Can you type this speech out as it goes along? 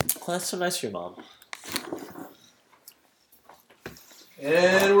that's so nice of your mom.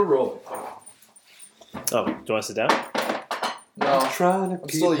 And we're rolling. Oh, do you want to sit down? No. Trying to I'm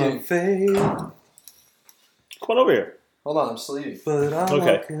keep still my eating. faith, Come on over here. Hold on, I'm still eating. but I'm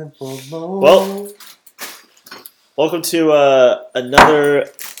Okay. looking for more. Well, welcome to another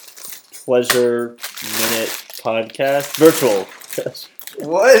Pleasure Minute podcast. Virtual.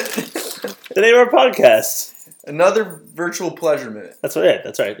 What? The name of our podcast. Another virtual pleasure minute. That's right.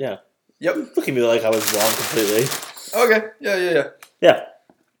 That's right. Yeah. Yep. Look at me like I was wrong completely. Okay. Yeah. Yeah.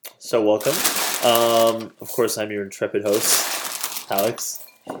 So welcome. Of course, I'm your intrepid host, Alex.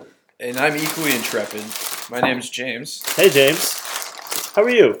 And I'm equally intrepid. My name's James. Hey, James. How are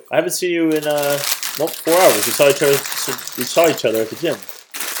you? I haven't seen you in 4 hours. We saw each other at the gym.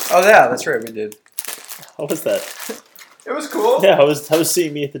 Oh yeah, that's right, we did. How was that? It was cool. Yeah, how was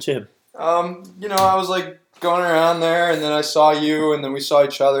seeing me at the gym? I was like going around there, and then I saw you, and then we saw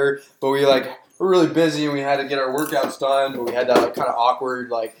each other, but we were really busy, and we had to get our workouts done, but we had that kind of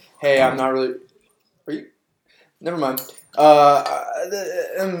awkward, hey, I'm not really. Are you? Never mind.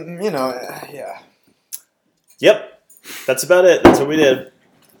 Yeah. Yep. That's about it. That's what we did.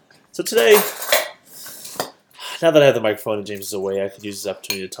 So today, now that I have the microphone and James is away, I could use this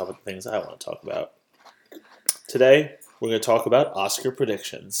opportunity to talk about the things I want to talk about. Today, we're going to talk about Oscar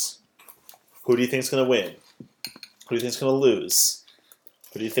predictions. Who do you think is going to win? Who do you think is going to lose?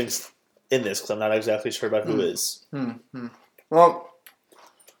 Who do you think's in this? Because I'm not exactly sure about who is. Well,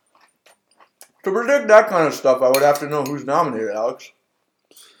 to predict that kind of stuff, I would have to know who's nominated, Alex.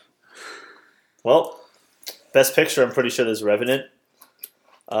 Well, Best Picture, I'm pretty sure there's Revenant.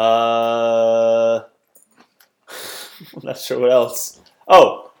 I'm not sure what else.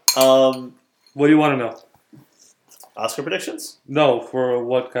 Oh, What do you want to know? Oscar predictions? No, for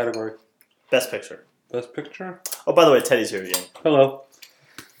what category? Best Picture. Best Picture? Oh, by the way, Teddy's here again. Hello.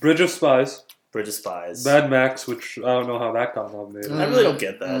 Bridge of Spies. Bridge of Spies. Mad Max, which I don't know how that got nominated. I really don't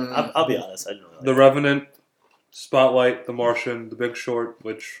get that. I'll be honest. I don't really The Revenant, Spotlight, The Martian, The Big Short,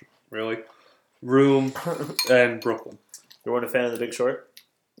 which, really? Room, and Brooklyn. You weren't a fan of The Big Short?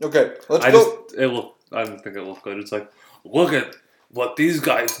 Okay, let's I go. didn't think it looked good. It's like, look at what these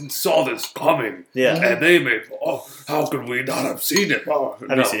guys saw this coming. Yeah. And they made, how could we not have seen it?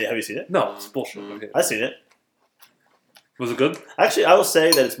 Have you seen it? Have you seen it? No, it's bullshit. Okay. I've seen it. Was it good? Actually, I will say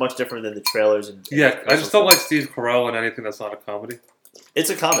that it's much different than the trailers. And Yeah, I just don't like Steve Carell in anything that's not a comedy. It's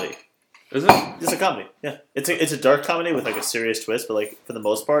a comedy. Is it? It's a comedy. Yeah. It's a dark comedy with a serious twist, but for the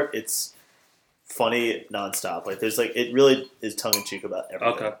most part, it's funny nonstop. It really is tongue in cheek about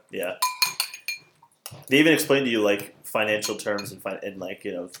everything. Okay. Yeah. They even explain to you financial terms and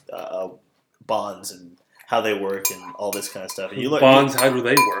bonds and how they work and all this kind of stuff. And you learn Bonds, how do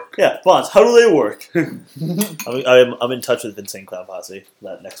they work? Yeah, bonds. How do they work? I'm in touch with Insane Clown Posse.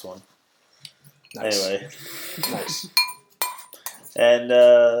 That next one. Nice. Anyway, Nice. and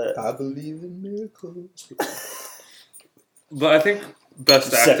I believe in miracles. But I think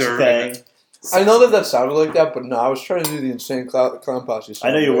Best Sex Actor... Thing. I know that sounded like that, but no, I was trying to do the Insane Clown Posse song.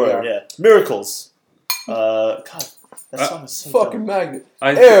 I know you were. Yeah, Miracles. God, that song is so Fucking dumb. magnet.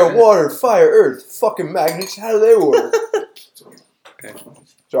 Air, water, fire, earth. Fucking magnets. How do they work? Okay.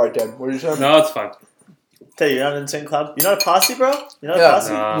 Sorry, Ted. What are you saying? No, it's fine. Tell you're not an Insane Clown. You're not a posse, bro. You're not a Yeah.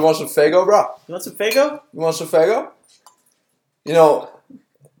 posse. Nah. You want some Fago, bro? You want some Fago? You want some Fago?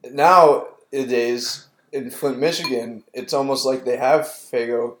 Nowadays in Flint, Michigan, it's almost like they have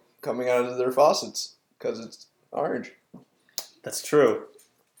Fago coming out of their faucets because it's orange. That's true.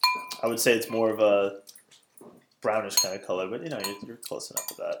 I would say it's more of a brownish kind of color, but you're close enough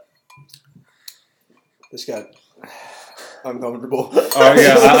with that. This got uncomfortable. Oh,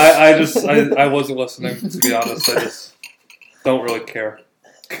 yeah, I wasn't listening, to be honest. I just don't really care.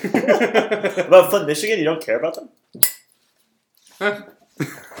 About Flint, Michigan, you don't care about them?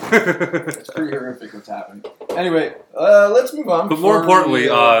 It's pretty horrific what's happening. Anyway, let's move on. But more importantly,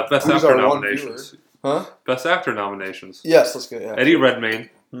 Best lose Actor our one nominations. Huh? Best Actor nominations. Yes, let's get it. Eddie Redmayne,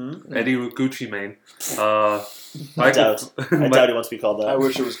 Hmm? Eddie Gucci Mane. I doubt he wants to be called that. I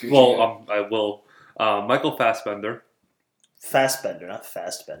wish it was Gucci. Well, I will. Michael Fassbender. Fastbender, not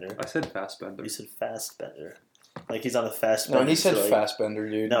Fastbender. I said Fassbender. You said Fastbender. Like he's on the fast No, bender. he said so, Fastbender,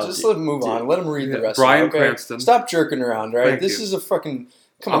 dude. No, Just dude, let him move on. Let him read the rest Bryan of it, okay? Cranston. Stop jerking around, right? Thank This you. is a fucking...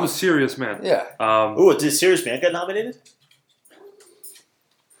 Come I'm on. a serious man. Yeah. Ooh, did Serious Man get nominated?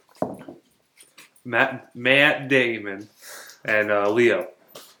 Matt Damon and Leo.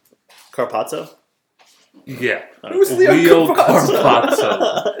 Carpazzo? Yeah. Who's Leo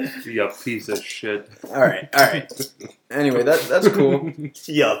Carpazzo? You piece of shit. All right. Anyway, that's cool.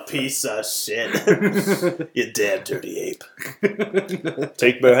 You piece of shit. You damn dirty ape.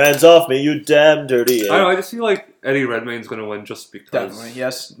 Take your hands off me, you damn dirty ape. I don't know, I just feel like Eddie Redmayne's going to win just because. Definitely.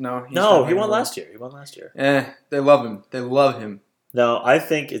 Yes. No. No, he won last year. They love him. They love him. No, I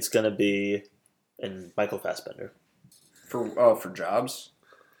think it's going to be in Michael Fassbender. For jobs.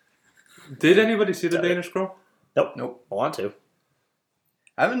 Did anybody see The Danish Girl? Nope. I want to.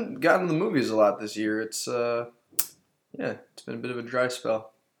 I haven't gotten to the movies a lot this year. It's it's been a bit of a dry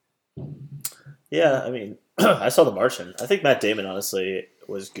spell. Yeah, I mean, I saw The Martian. I think Matt Damon honestly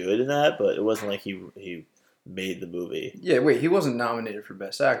was good in that, but it wasn't like he made the movie. Yeah, wait, he wasn't nominated for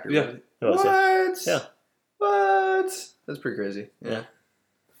Best Actor. Yeah. Was he? What? Yeah. What? That's pretty crazy. Yeah.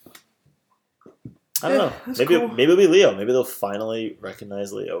 I don't know. Maybe cool. maybe it'll be Leo. Maybe they'll finally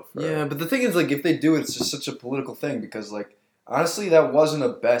recognize Leo. Yeah, but the thing is, like, if they do it, it's just such a political thing because, like, honestly, that wasn't a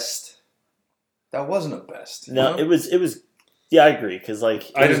best. That wasn't a best. No, it was. Yeah, I agree because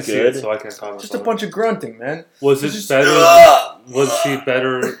like I didn't was see good. it, so I can't comment. Just a bunch of grunting, man. Was it just better? Was he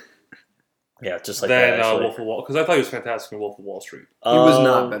better Yeah, just like than that, Wolf of Wall? Because I thought he was fantastic in Wolf of Wall Street. He was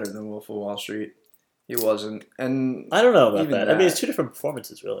not better than Wolf of Wall Street. He wasn't, and I don't know about even that. I mean, it's two different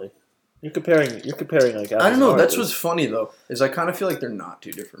performances, really. You're comparing like. I don't know. That's what's funny though, is I kind of feel like they're not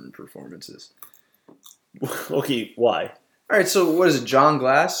two different performances. Okay, why? All right, so what is it? John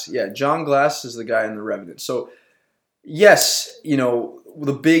Glass? Yeah, John Glass is the guy in The Revenant. So, yes,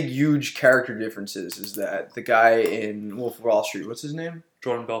 the big, huge character differences is that the guy in Wolf of Wall Street, what's his name?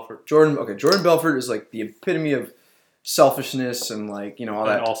 Jordan Belfort. Jordan Belfort is like the epitome of selfishness and like all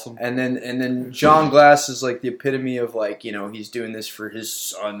that. Awesome. And then John Glass is like the epitome of like he's doing this for his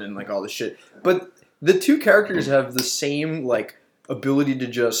son and like all this shit. But the two characters have the same like ability to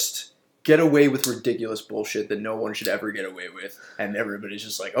just get away with ridiculous bullshit that no one should ever get away with, and everybody's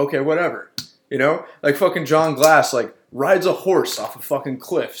just like, okay, whatever. Like fucking John Glass like rides a horse off a fucking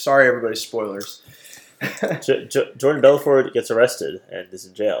cliff. Sorry, everybody, spoilers. Jordan Belfort gets arrested and is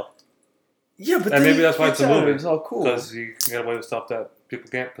in jail. Yeah, but and maybe that's why it's a movie. It's all cool because you can get away with stuff that people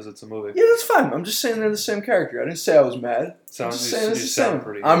can't because it's a movie. Yeah, that's fine. I'm just saying they're the same character. I didn't say I was mad. I'm just saying it's the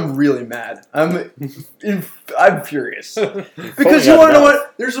same. I'm really mad. I'm furious because you want to know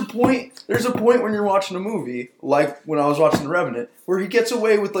what? There's a point when you're watching a movie, like when I was watching The Revenant, where he gets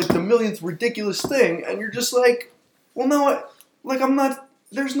away with like the millionth ridiculous thing, and you're just like, well, no, like I'm not.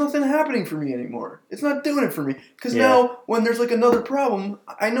 There's nothing happening for me anymore. It's not doing it for me. Because now, when there's like another problem,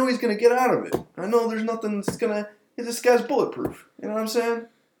 I know he's going to get out of it. I know there's nothing that's going to... This guy's bulletproof. You know what I'm saying?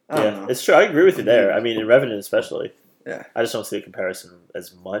 I don't know. It's true. I agree with you there. I mean, in Revenant especially. Yeah. I just don't see a comparison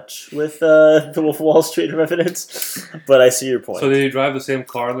as much with The Wolf of Wall Street and Revenant. But I see your point. So did he drive the same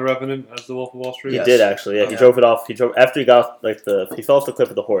car in The Revenant as The Wolf of Wall Street? He did actually. Yeah, he drove it off. He drove after he got he fell off the cliff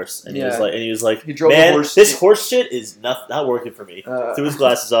with the horse, and he was like, he drove man, the horse. This horse shit is not working for me. Threw his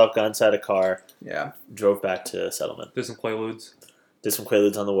glasses off, got inside a car. Yeah. Drove back to settlement. Did some Quaaludes.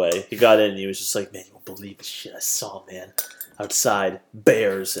 On the way. He got in and he was just like, man, you won't believe the shit I saw, man. Outside,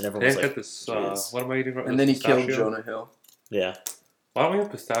 bears, and everyone was like, this, what am I eating right now? And then he killed Jonah Hill. Yeah. Why don't we have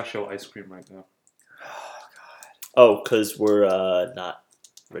pistachio ice cream right now? Oh, God. Oh, because we're not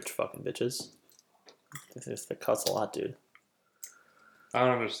rich fucking bitches. That costs a lot, dude. I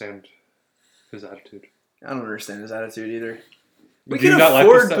don't understand his attitude. I don't understand his attitude either. We Do you can not like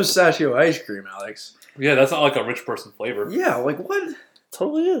afford pistachio ice cream, Alex. Yeah, that's not like a rich person flavor. Yeah, like what?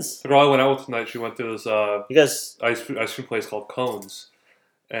 Totally is. The girl I went out with tonight, she went to this You guys, ice cream place called Cones.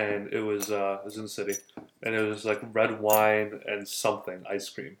 And it was in the city. And it was like red wine and something ice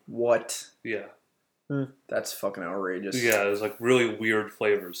cream. What? Yeah. That's fucking outrageous. Yeah, it was like really weird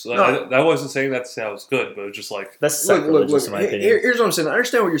flavors. No. I wasn't saying that sounds good, but it was just like... that's sacrilegious in my opinion. Here's what I'm saying. I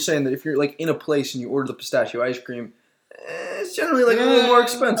understand what you're saying, that if you're like in a place and you order the pistachio ice cream, it's generally like a little more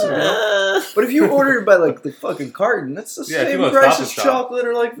expensive. But if you order it by like the fucking carton, that's the same price as chocolate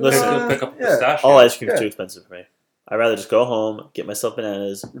or like... Listen, pick up pistachio. All ice cream is too expensive for me. I'd rather just go home, get myself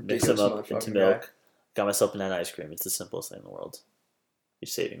bananas, mix them up into milk, got myself banana ice cream. It's the simplest thing in the world. You're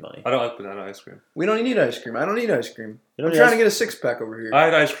saving money. I don't like banana ice cream. We don't need ice cream. I don't need ice cream. I'm You trying to get a six-pack over here. I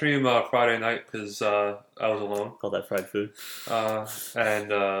had ice cream Friday night because I was alone. Call that fried food.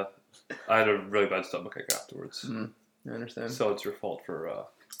 And I had a really bad stomachache afterwards. I understand. So it's your fault for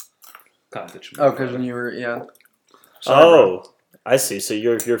kind of ditching me. Oh, because when you were, Sorry, I see. So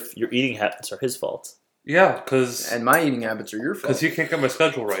your eating habits are his fault. Yeah, because... And my eating habits are your fault. Because you can't get my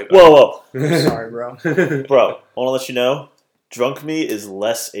schedule right. Whoa. Sorry, bro. Bro, I want to let you know, drunk me is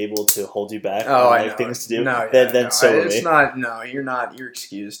less able to hold you back Oh, on I like know. things to do No, than sober it's me. not. No, you're not. You're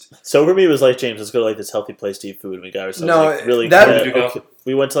excused. Sober me was like, James, let's go to like this healthy place to eat food, and we got ourselves No, like really that- Where did you go? okay.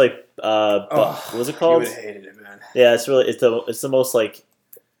 We went to like what was it called? You would have hated it, man. Yeah, it's the most like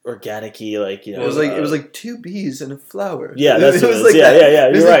organic-y, like, you know. It was like 2 bees and a flower. Yeah, that's what it is. like Yeah, that. yeah, yeah,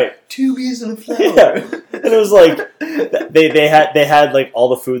 It was you're like right. 2 bees and a flower. Yeah. And it was like they had like all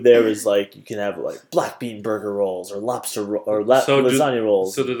the food there was like you can have like black bean burger rolls or lobster lasagna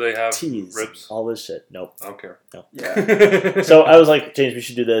rolls, So do they have teas, ribs? all this shit. Nope. I don't care. Yeah. So I was like, James, we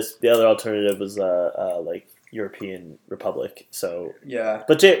should do this. The other alternative was like European Republic. So, Yeah.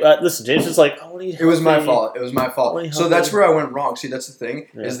 but listen, James was like, I want to eat. It was my healthy. fault. It was my fault. Only So that's healthy. where I went wrong. See, that's the thing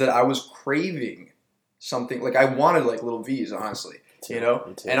Yeah. is that I was craving something like I wanted like little V's, honestly. Too, You know,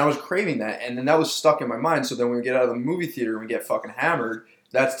 me too. and I was craving that, and then that was stuck in my mind. So then when we get out of the movie theater and we get fucking hammered,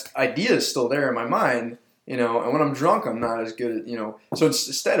 that idea is still there in my mind, you know. And when I'm drunk, I'm not as good at, you know. So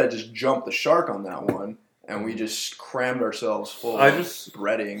instead, I just jumped the shark on that one, and we just crammed ourselves full I of just-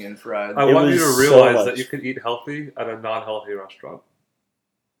 breading and fried. I It want you was to so realize much. that you can eat healthy at a non-healthy restaurant.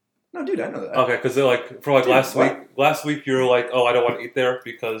 No, dude, I know that. Okay, because like for like Dude, last what? week, you were like, "Oh, I don't want to eat there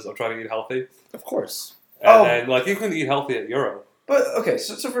because I'm trying to eat healthy," Of course. and Oh. then like you can eat healthy at Euro. But okay,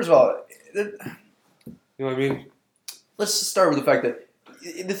 so first of all, You know what I mean? let's start with the fact that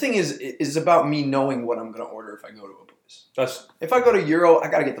the thing is about me knowing what I'm gonna order if I go to a place. That's If I go to Euro, I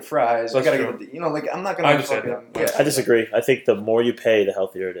gotta get the fries. That's I gotta true. get the, you know, like I'm not gonna I understand fucking, that. yeah. I disagree. I think the more you pay, the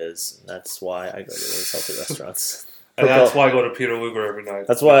healthier it is. And that's why I go to those healthy restaurants. and that's Purple- why I go to Peter Luger every night.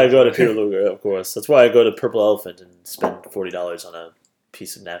 That's why I go to Peter Luger, of course. That's why I go to Purple Elephant and spend $40 on a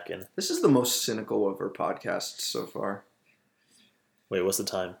piece of napkin. This is the most cynical of our podcasts so far. Wait, what's the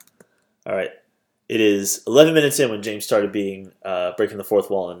time? All right. It is 11 minutes in when James started being breaking the fourth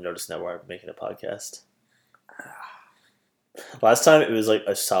wall and noticed that we're making a podcast. Last time it was like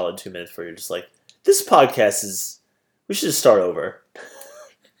a solid 2 minutes where you're just like, this podcast is. We should just start over.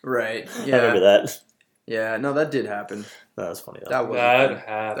 Right. I remember Yeah. that. Yeah. No, that did happen. That was funny though. That was That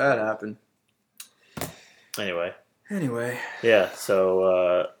that happened. happened. Anyway, Anyway. yeah.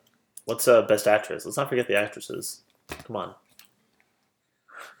 So, what's best actress? Let's not forget the actresses. Come on.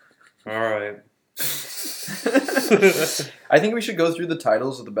 All right. I think we should go through the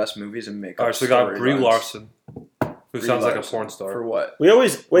titles of the best movies and make. All up right. So we got Brie storylines. Larson, who Brie sounds like a Larson. porn star. For what? We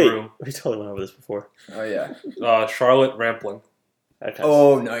always wait. Rue. We totally went over this before. Oh yeah. Charlotte Rampling. That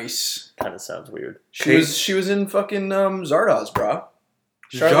Oh, nice. kind of sounds weird. She was in fucking Zardoz, bro.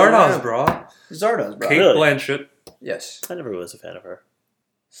 Zardoz, bro. Zardoz, bro. Kate Really? Blanchett. Yes. I never was a fan of her.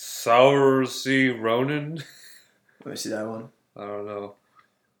 Saoirse Ronan. Let me see that one. I don't know.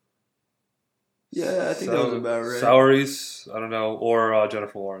 Yeah, I think that was about right. Saoirse, I don't know, or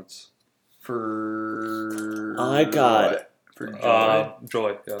Jennifer Lawrence. For I got- what? For Joy.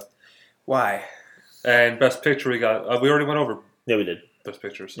 Joy, yeah. Why? And Best Picture we got. We already went over Yeah, we did. Best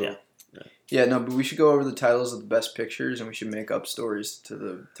Picture. So. Yeah. Yeah, no, but we should go over the titles of the best pictures, and we should make up stories to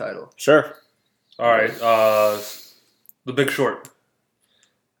the title. Sure. All right. The Big Short.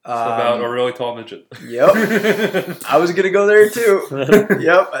 It's about a really tall midget. Yep. I was gonna go there too.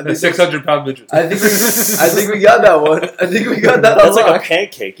 Yep. I A think 600-pound midget. I think we got that one. I think we got that That's like a unlocked.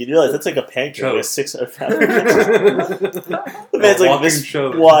 pancake. You realize that's like a pancake Show. with 600 pounds. The man's like Walking this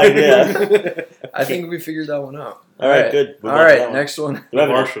show. wide, yeah. I think we figured that one out. All right, good. Move All on to that right, one. next one. The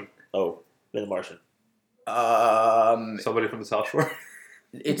Martian. Oh, The Martian. Somebody from the South Shore.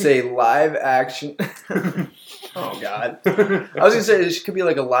 It's a live action. Oh God. I was gonna say this could be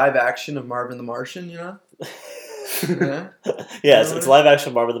like a live action of Marvin the Martian, you know? Yeah. Yes, it's live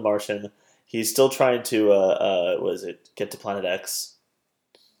action Marvin the Martian. He's still trying to, what is it, get to Planet X.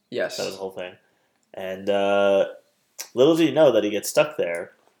 Yes. That was the whole thing. And little did he know that he gets stuck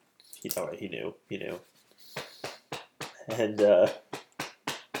there. He knew. And,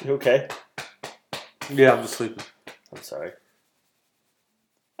 you okay? Yeah, I'm just sleeping. I'm sorry.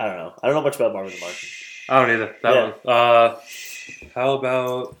 I don't know. I don't know much about Marvin the Martian. I don't either. That Yeah. one. How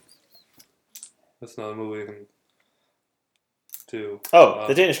about... That's another movie we can do. Oh,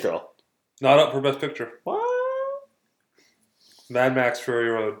 The Danish Girl. Not up for Best Picture. What? Mad Max Fury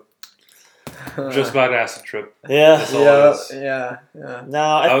Road. Just about an acid trip. Yeah. That's all it is. yeah. No,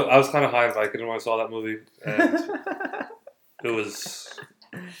 I was kind of high on Vicodin when I saw that movie, and it was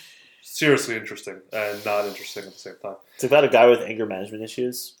seriously interesting and not interesting at the same time. it's about a guy with anger management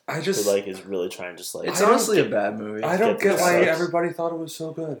issues I who just... like is really trying to just like. It's I don't honestly a get- bad movie. I don't get get why sucks. everybody thought it was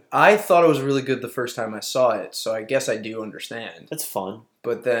so good. I thought it was really good the first time I saw it, so I guess I do understand. It's fun.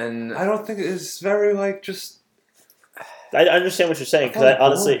 But then I don't think it's very, like, just... I understand what you're saying because I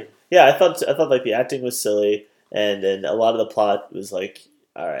honestly, yeah, I thought like the acting was silly. and then a lot of the plot was like,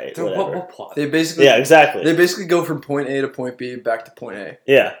 all right, Dude, whatever. what plot? They basically Yeah, exactly. They basically go from point A to point B back to point A.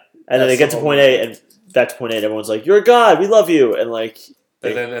 Yeah, and then they That's get the to whole point A and back to point A, and everyone's like, "You're a god, we love you," and like,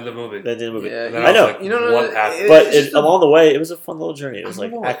 And then in the movie. then the movie. Yeah, And then I know. was like, You know, what happened? But It's just along the way, it was a fun little journey. It was I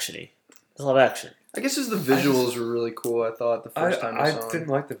like don't know. actiony. There's a lot of action. I guess just the visuals were really cool. I thought the first time I I saw didn't them.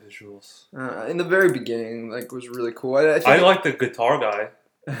 like the visuals. In the very beginning, like, was really cool. I I think like the guitar guy.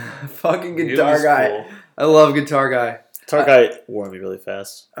 fucking He guitar was guy. cool. I love guitar guy. Guitar guy wore me really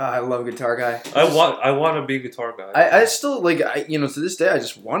fast. I love guitar guy. I want to be guitar guy. I still like to this day I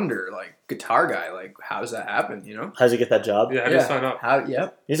just wonder like guitar guy, like how does that happen? You know? How does he get that job? Yeah, how do you sign up? How?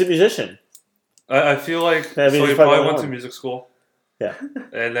 Yep. He's a musician. I feel like Yeah, I mean, so he's he probably probably went one. to music school. Yeah.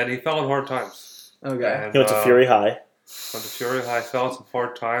 And then he fell in hard times. Okay. And, He went to Fury High. Went to Fury High, fell in some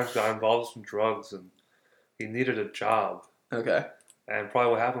hard times, got involved with some drugs, and he needed a job. Okay. And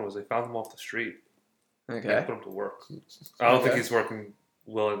probably what happened was they found him off the street. They Okay. put him to work. I don't think Okay. he's working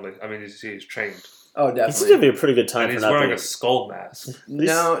willingly. I mean, he's trained. Oh, He seems to definitely. be a pretty good time And for he's not wearing being. a skull mask.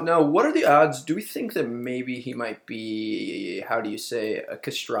 No. What are the odds? Do we think that maybe he might be? How do you say a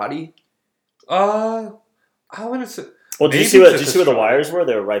castrati? I wouldn't say. Well, did you Maybe see what? it's Did you a see where the struggle. wires were?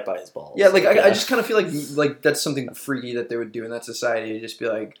 They were right by his balls. Yeah, like I just kind of feel like that's something freaky that they would do in that society. Just be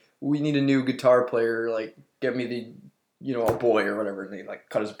like, we need a new guitar player. Like, get me a boy or whatever, and they like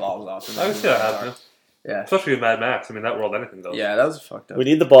cut his balls off. And I would then see that guitar. happening. Yeah. Especially in Mad Max. I mean, that world, anything goes. Yeah, that was fucked up. We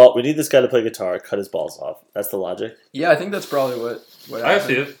need the ball. We need this guy to play guitar. Cut his balls off. That's the logic. Yeah, I think that's probably what I happened.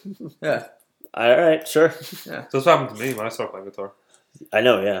 see it. Yeah. All right, sure. So this happened to me when I started playing guitar. I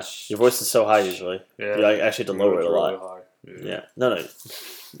know. Yeah, your voice is so high usually. Yeah. You like actually have to lower it a lot. Really high. Yeah. No. It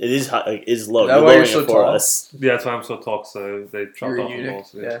is high. Like, it is low. Is that You're why lowering you're so it for tall? us. Yeah, that's why I'm so tall. So they chopped You're a off the eunuch.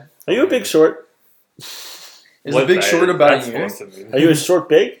 balls. Yeah. Are you a big short? Is What a big that short is, about that's a eunuch? supposed to mean. Are you a short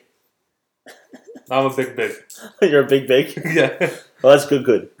big? I'm a big. You're a big. Yeah. Well, that's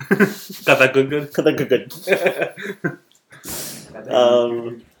good. Got that good. Got that good.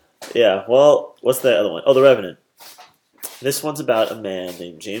 Yeah. Well, what's the other one? Oh, The Revenant. This one's about a man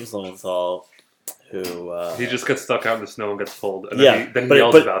named James Lowenthal who. He just gets stuck out in the snow and gets pulled, and Yeah, then he but-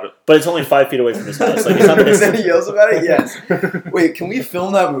 yells but- about it. But it's only 5 feet away from his house. Like, it's not Then he yells about it. Yes. Yeah. Wait, can we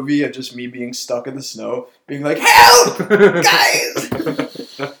film that movie of just me being stuck in the snow, being like, "Help, guys!"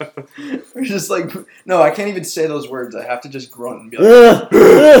 We're just like, no, I can't even say those words. I have to just grunt and be like.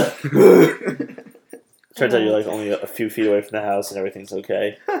 Turns out you're like only a few feet away from the house and everything's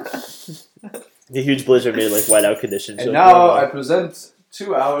okay. The huge blizzard made like whiteout conditions. And You're like, now "Oh, I present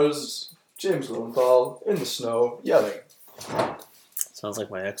 2 hours James Lowenthal in the snow yelling. sounds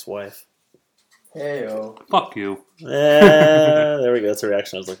like my ex-wife. Heyo. Fuck you. There we go. That's the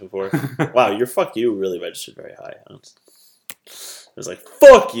reaction I was looking for. Wow, your "fuck you" really registered very high. It was like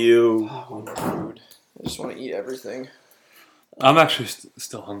 "fuck you." Oh, food. I just want to eat everything. I'm actually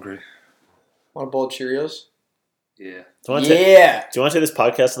still hungry. Want a bowl of Cheerios? Yeah. Do you want to take this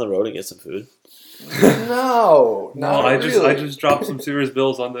podcast on the road and get some food? No, No, not I really. just dropped some serious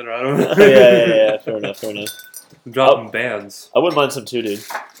bills on dinner. I don't know. Yeah. Fair enough. I'm dropping bands. I wouldn't mind some too, dude.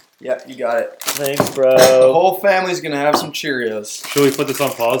 Yep, you got it. Thanks, The bro. whole family's gonna have some Cheerios. Should we put this on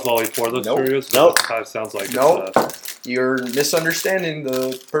pause while we pour those Nope. Cheerios? Nope. That kind of sounds like Nope. it's, You're misunderstanding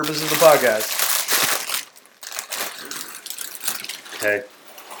the purpose of the podcast. okay.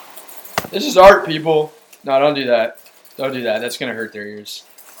 This is art, people. No, don't do that. Don't do that. That's gonna hurt their ears.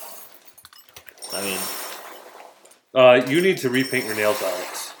 I mean, You need to repaint your nails,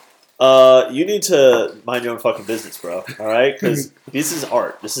 Alex. you need to mind your own fucking business, bro. All right, because this is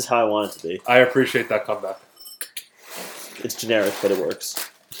art. This is how I want it to be. I appreciate that comeback. It's generic, but it works.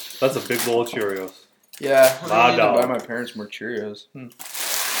 That's a big bowl of Cheerios. Yeah, I Nah, need to dog. buy my parents more Cheerios.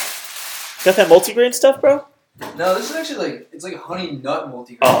 Got that multigrain stuff, bro? No, this is actually it's like honey nut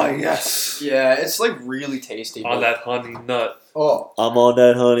multigrain. Oh, yes. Yeah, it's like really tasty. On that honey nut. Oh, I'm on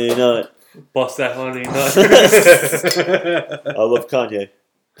that honey nut. Bust that honey nut. I love Kanye.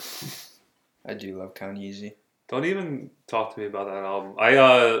 I do love Kanye. Don't even talk to me about that album. I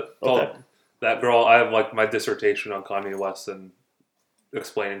told Okay. that girl I have like my dissertation on Kanye West and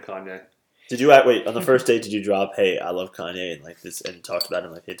explaining Kanye. Did you wait on the first date? Did you drop, "Hey, I love Kanye" and like this, and talked about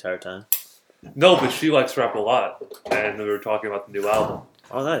him like the entire time? No, but she likes rap a lot, and we were talking about the new album.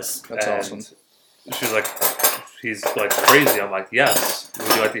 Oh, nice. That's and awesome. She's like, he's like crazy. I'm like, yes.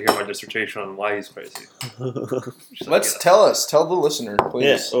 Would you like to hear my dissertation on why he's crazy? She's like, Let's tell the listener,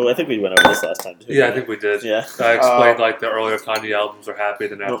 please. Yeah. Well, I think we went over this last time too. Yeah, I think we did. Yeah. I explained like the earlier Kanye albums are happy,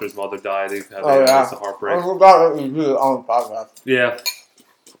 then after his mother died, he had a heartbreak. forgot what you do on the podcast. Yeah.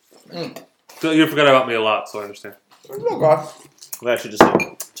 So you forgot about me a lot, so I understand. We actually just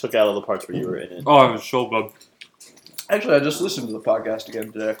like, took out all the parts where you were in it. Oh, it was so good. Actually, I just listened to the podcast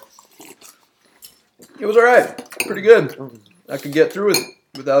again today. It was alright. Pretty good. I could get through it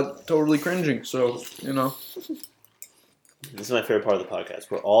without totally cringing. So, you know. This is my favorite part of the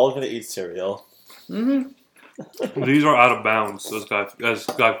podcast. We're all going to eat cereal. Mm-hmm. These are out of bounds, as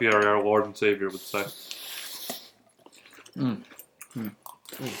Guy Fieri, our Lord and Savior, would say. Yeah,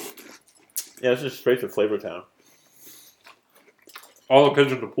 it's just straight to Flavor Town. All the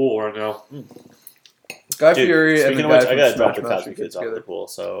kids in the pool right now. Guy Dude, Fieri and the speaking guy of which, I from gotta drop Smash the Mouth Cosby should get kids off the together. pool,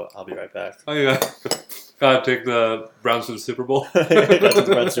 so I'll be right back. Oh yeah, gotta take the Browns to the Super Bowl. Got the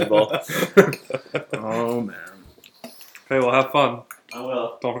Browns Super Bowl. Oh, man. Okay, well, have fun. I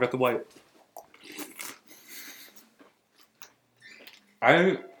will. Don't forget to wipe.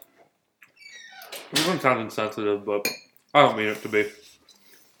 This one sounds insensitive, but I don't mean it to be.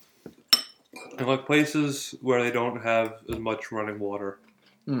 In like places where they don't have as much running water,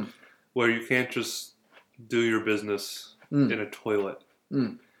 where you can't just do your business in a toilet,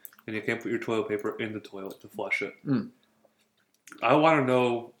 and you can't put your toilet paper in the toilet to flush it. I want to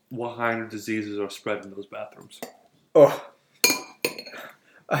know what kind of diseases are spread in those bathrooms. Oh.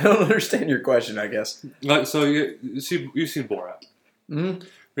 I don't understand your question, I guess. Like, so you've seen Borat. Mm-hmm.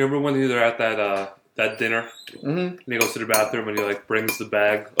 Remember when they're at that dinner, Mm-hmm. and he goes to the bathroom and he like brings the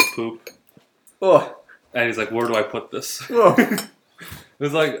bag of poop, Oh. and he's like, "Where do I put this?" Oh.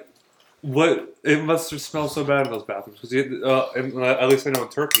 It's like, what? It must just smell so bad in those bathrooms because at least I know in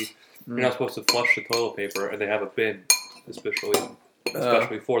Turkey, you're not supposed to flush the toilet paper, and they have a bin, especially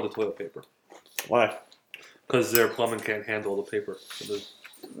for the toilet paper, Why? because their plumbing can't handle the paper. So It's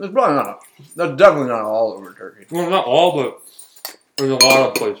probably not. That's definitely not all over Turkey. well, not all, but there's a lot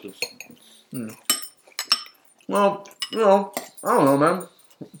of places. Well, you know, I don't know, man.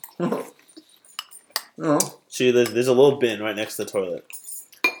 You know. See, there's a little bin right next to the toilet.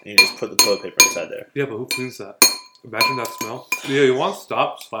 And you just put the toilet paper inside there. Yeah, but who cleans that? Imagine that smell. Yeah, you want to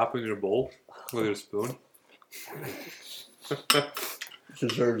stop slapping your bowl with your spoon?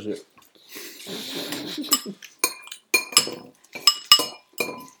 Deserves it.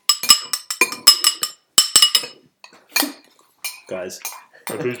 Guys.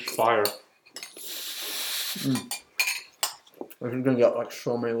 I reached fire. I'm gonna get like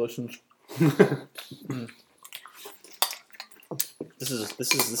so many listens. This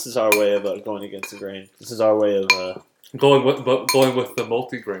is our way of going against the grain. This is our way of Going with the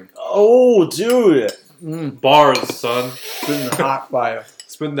multigrain. Oh, dude. Bars, son. Spitting the hot fire.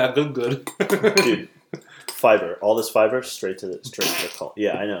 Spin that good. Dude. Fiber. All this fiber straight to the colon.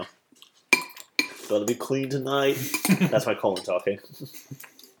 Yeah, I know. Gotta be clean tonight. That's my colon talking.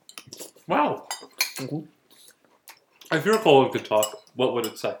 Wow. If your colon could talk, what would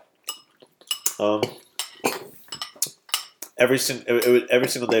it say? Every single day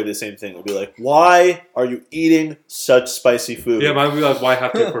would be the same thing. It would be like, why are you eating such spicy food? Yeah, mine would be like, why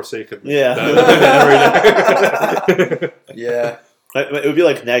have to forsake me? Yeah. Every day. Yeah. It would be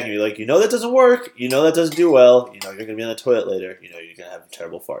like nagging you, like, you know that doesn't work, you know that doesn't do well, you know you're gonna be on the toilet later, you know you're gonna have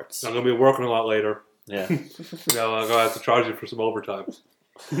terrible farts. I'm gonna be working a lot later. Yeah. I'm gonna have to charge you for some overtime.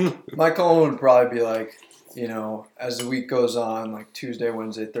 My colon would probably be like, you know, as the week goes on, like Tuesday,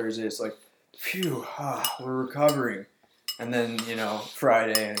 Wednesday, Thursday, it's like, phew, we're recovering. And then, you know,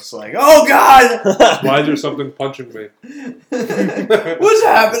 Friday, and it's like, oh, God! Why is there something punching me? What's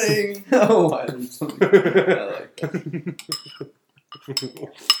happening? Oh, why is there something? I like that.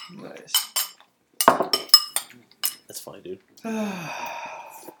 Nice. That's funny, dude. So I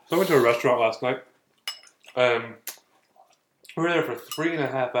went to a restaurant last night. We were there for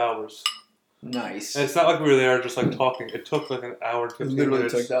 3.5 hours. Nice. And it's not like we were there just like talking. It took like an hour and It 15 literally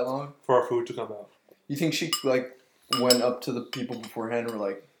minutes took that long? for our food to come out. You think she, like, went up to the people beforehand and were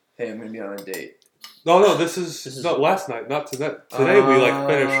like, hey, I'm going to be on a date? No, this is not last night, not today. Today we like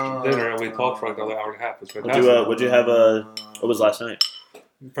finished dinner and we talked for like another hour and a half. It was fantastic. Would you have what was last night?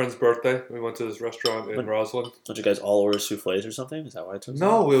 Friend's birthday. We went to this restaurant in Roslyn. Don't you guys all order souffles or something? Is that why it took so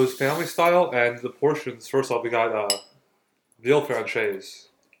long? No, it was family style, and the portions. First off, we got veal franchise,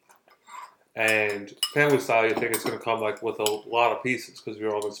 and family style. You think it's going to come like with a lot of pieces because we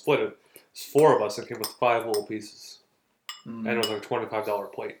were all going to split it. It's 4 of us and came with 5 little pieces, and it was like a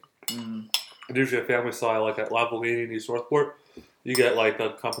 $25 plate. And usually a family style, like at La Bellini in East Northport, you get like a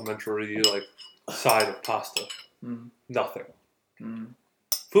complimentary like side of pasta. Nothing.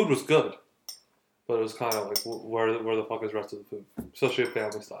 Food was good, but it was kind of like where the fuck is the rest of the food, especially at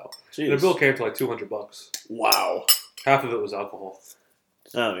family style. And the bill came to like $200. Wow. Half of it was alcohol.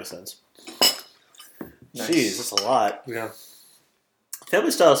 That makes sense. Nice. Jeez, that's a lot. Yeah.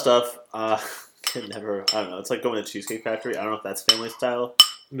 Family style stuff, can never. I don't know. It's like going to Cheesecake Factory. I don't know if that's family style.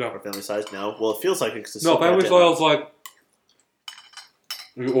 No. Or family size? No. Well, it feels like it's No, family style is like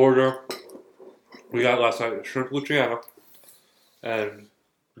you order. We got last night shrimp Luciana and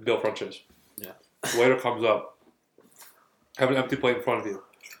veal French's. Yeah. Waiter comes up, have an empty plate in front of you,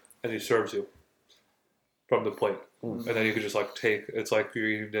 and he serves you from the plate. And then you can just like take. It's like you're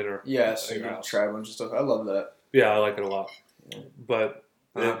eating dinner. Yeah, so at you your can house. try a bunch of stuff. I love that. Yeah, I like it a lot. But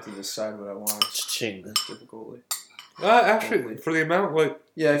I have to decide what I want Ching. difficultly. actually, for the amount, like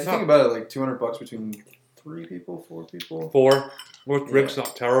Yeah, if you think about it, like $200 between 3 people, 4 people. 4 with Yeah. drinks,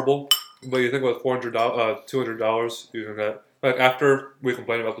 not terrible. But you think about $200, you can get like after we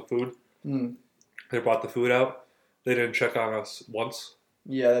complained about the food, Hmm. they brought the food out. They didn't check on us once,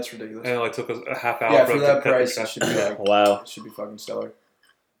 Yeah, that's ridiculous. and it like took us a half hour. Yeah, for for them that to get price, the it should be like, Wow. it should be fucking stellar.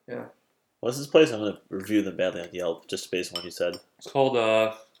 What's this place? I'm going to review them badly on Yelp, just based on what you said. It's called.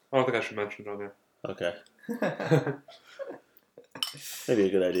 I don't think I should mention it on there. Okay. Maybe a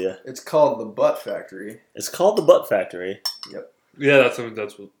good idea. It's called the Butt Factory. It's called the Butt Factory. Yeah, that's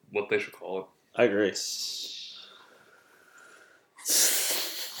what they should call it. I agree.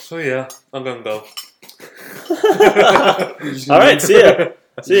 So yeah, I'm gonna go. All right, see ya.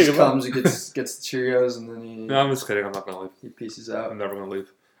 See He you. just Goodbye. comes, he gets the Cheerios, and then No, I'm just kidding. I'm not gonna leave. he pieces out. I'm never gonna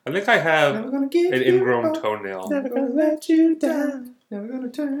leave. I think I have Never gonna give an you ingrown up, toenail. Never gonna let you down. Never gonna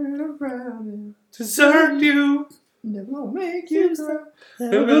turn around. Desert you. Never gonna make you cry.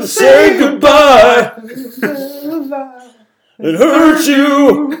 Never gonna say goodbye and hurt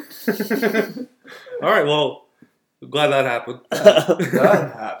you. All right, well, glad that happened.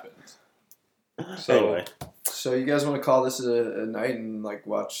 That happened. So, Anyway, So you guys want to call this a night and like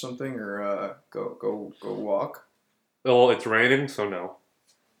watch something or go walk? well, it's raining, so no.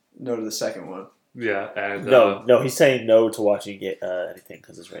 No to the second one. Yeah, and no, he's saying no to watching anything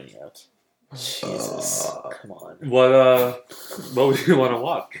because it's raining out. Jesus, come on. what would you want to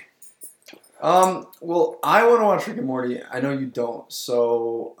watch? Well, I want to watch Rick and Morty. I know you don't,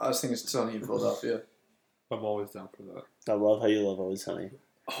 so I was thinking Sunny in Philadelphia. I'm always down for that. I love how you love Always Sunny.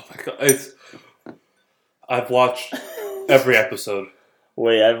 Oh my god, I've watched every episode.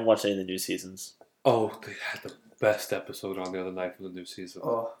 Wait, I haven't watched any of the new seasons. Oh, they had the best episode on the other night from the new season.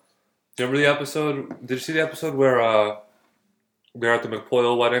 Oh, Do you remember the episode? Did you see the episode where they're at the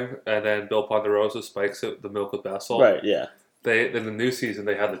McPoyle wedding and then Bill Ponderosa spikes the milk with bath salt? Right, yeah. In the new season,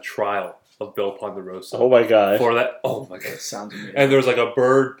 they had the trial of Bill Ponderosa. Oh my god. For that, oh my god! that sounds amazing. And there's like a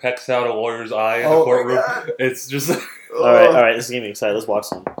bird pecks out a lawyer's eye in the Oh my courtroom. God. It's just Alright, this is getting me excited. Let's watch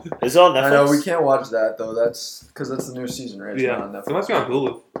some. Is it on Netflix? I know we can't watch that though. That's because that's the new season, right? It's not on yeah. Netflix. It must be on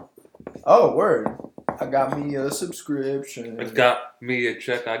Hulu. Oh, word! I got me a subscription. I got me a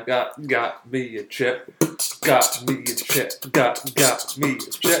check. I got me a check. Got me a check. Got me a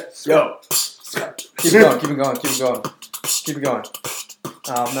check. Yo, keep it going, keep it going, keep it going, keep it going.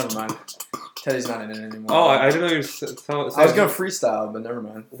 Never mind. Teddy's not in it anymore. Oh, I didn't know you were telling. I was gonna freestyle, but never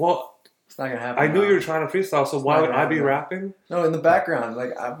mind. Well, It's not gonna happen. I knew now. you were trying to freestyle, so why not would gonna I be happen. rapping? No, in the background,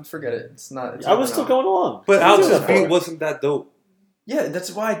 like I forget it. It's not. It's I was not still now. going along. But What are you Alex's doing that beat for? wasn't that dope. Yeah,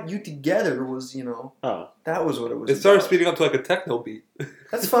 that's why you together was, Oh. that was what it was. It started about. speeding up to like a techno beat.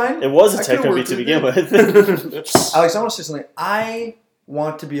 That's fine. It was a I could've techno beat worked to with begin it. with. Alex, I want to say something. I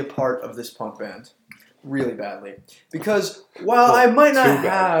want to be a part of this punk band really badly because while I might not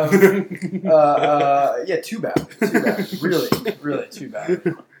have, too bad, really too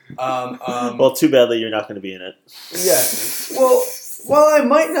bad. Well, too badly you're not going to be in it. Yeah. Well, while I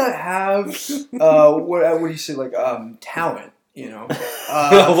might not have what do you say, like talent,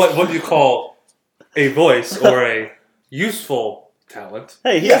 what do you call a voice or a useful talent?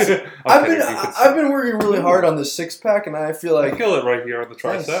 Hey, Yeah. he's I've been working really hard on this 6-pack, and I feel I like kill it right here on the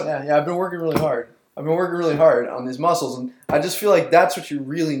thanks. tricep. Yeah, I've been working really hard. I've been working really hard on these muscles, and I just feel like that's what you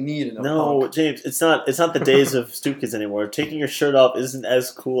really need in a No, punk. James, it's not the days of Stoop Kids anymore. Taking your shirt off isn't as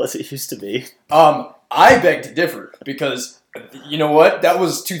cool as it used to be. I beg to differ because you know what? That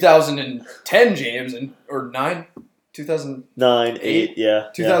was 2010 James or 9, 2000, 9, 8, yeah.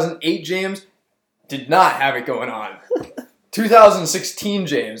 2008 James did not have it going on. 2016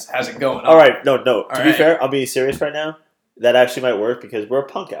 James has it going on. All right, no. To be right. fair, I'll be serious right now. That actually might work because we're a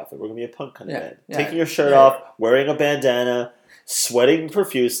punk outfit. We're going to be a punk kind of band. Yeah. Taking your shirt Yeah. off, wearing a bandana, sweating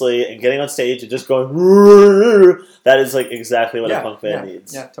profusely, and getting on stage and just going, that is like exactly what a punk band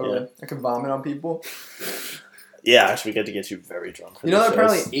needs. Yeah, totally. I can vomit on people. Yeah, actually, we get to get you very drunk. For You know these that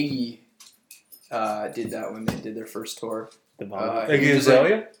apparently shows. Iggy did that when they did their first tour. The vomit. Iggy He was like-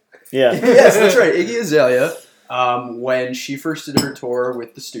 Azalea? Yeah. Yes, that's right. Iggy Azalea, when she first did her tour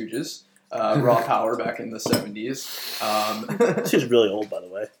with the Stooges, Raw Power back in the 70s. She's really old, by the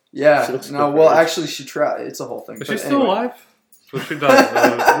way. She Yeah, looks no, good well, for her age. actually, she tried. It's a whole thing. Is But she still anyway. alive? That's what she does.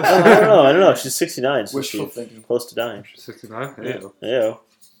 I don't know. She's 69, so Wishful she's thinking. close to dying. She's 69? Yeah. Ew. Ew.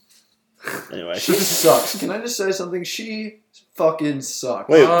 Anyway. She sucks. Can I just say something? She fucking sucks.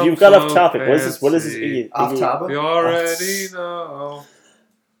 Wait, I'm you've got off so topic. What is this? What is this? fancy. Off topic? You already know.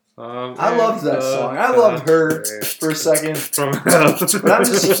 I loved that song. I loved her for a second. From But I'm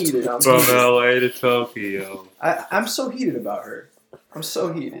just heated. From LA to Tokyo. I'm so heated about her. I'm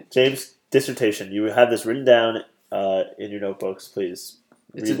so heated. James, dissertation. You have this written down in your notebooks. Please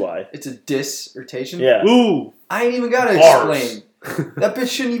It's read why. It's a dissertation? Yeah. Ooh! I ain't even gotta Bars. explain. That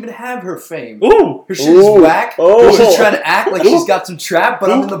bitch shouldn't even have her fame. Ooh! Her shit is Ooh. whack. Oh. She's trying to act like she's got some trap, but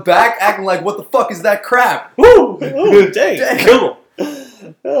I'm in the back acting like, what the fuck is that crap? Ooh! Ooh, dang. Damn. Kill him!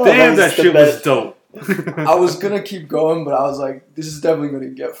 Oh, Damn, that was the shit best. was dope. I was gonna keep going, but I was like, this is definitely gonna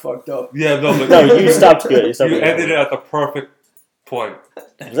get fucked up. Yeah, no, but No, you stopped good. You stopped you good. ended it at the perfect point.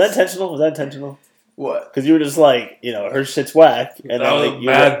 Was that intentional? Was that intentional? What? Because you were just like, her shit's whack, and That then was like,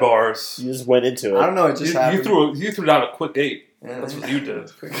 mad bars. you just went into I it. don't know, it just You happened. threw down a quick 8. Yeah. That's what you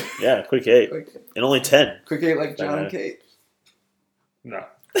did. Quick, Yeah, quick 8. quick, And only 10. quick 8 like John and Okay. Kate. No.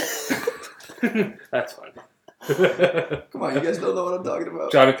 That's fine. Come on, you guys don't know what I'm talking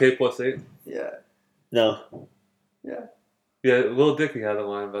about. John and K plus 8. Yeah. No. Yeah, Lil Dicky had a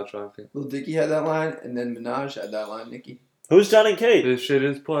line about John and K. Lil Dicky had that line, and then Minaj had that line, Nicki. Who's John and Kate? This shit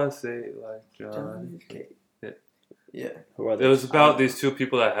is plus 8 like John. John and Kate. Yeah. Yeah. Who are It they? was about these two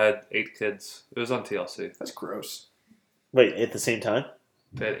people that had 8 kids. It was on TLC. That's gross. Wait, at the same time?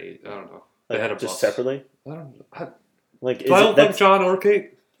 They had 8. I don't know. Like, They had a just bus. separately? I don't know. Like, Do I look like that's, John or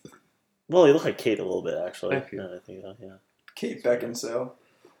Kate? well, you look like Kate a little bit, actually. Thank you. No, I think, yeah. Kate Beckinsale.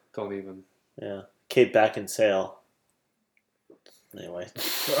 Don't even. Yeah. Kate Beckinsale. Anyway.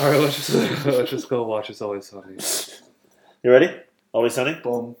 Alright, let's just go watch It's Always Sunny. You ready? Always Sunny?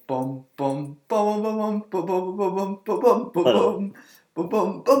 Bum bum bum bum bum bum bum bum bum bum bum bum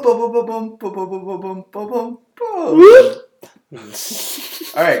bum bum bum bum bum bum bum bum.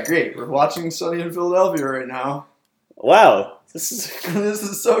 All right, great. We're watching Sunny in Philadelphia right now. Wow. This is This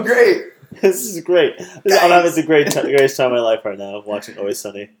is so great, this is great. I'm having the greatest time of my life right now watching Always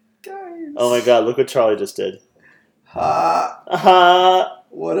Sunny. guys. Oh my god, look what Charlie just did. Ha! Aha!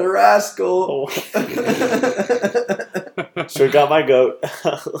 What a rascal! Sure got my goat.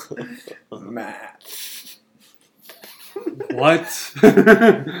 Matt. What?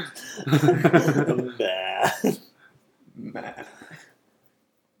 Nah. Matt.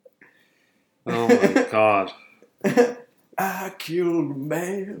 Oh my god. I killed a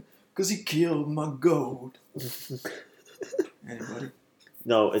man because he killed my goat. Anybody?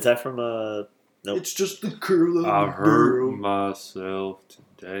 No, is that from Nope. It's just the curl of I a hurt girl. myself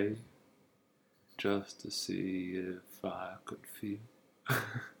today just to see if I could feel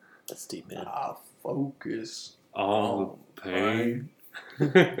That's deep, man. I focus all the pain.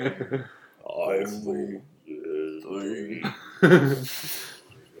 I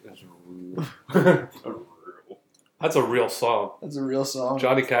That's a real song. That's a real song.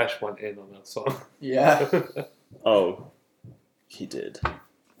 Johnny Cash went in on that song. Yeah. Oh, he did.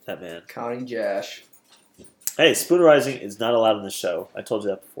 That man. Counting Jash. Hey, spoonerizing is not allowed in the show. I told you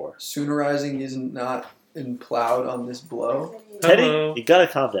that before. Soonerizing is not in plowed on this blow. Teddy, Hello. you gotta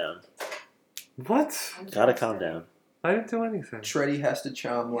calm down. What? Gotta calm down. I didn't do anything. Treddy has to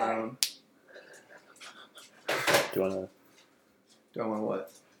chom loud. Do you wanna? Do I want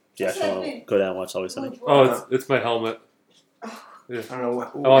what? Do you actually wanna go down and watch Always Sunny? Oh, it's my helmet. I don't know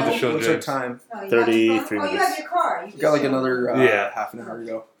what. I want to show What's our James. time? 33 Oh, you minutes. have your car. You We got like another Yeah. half an hour to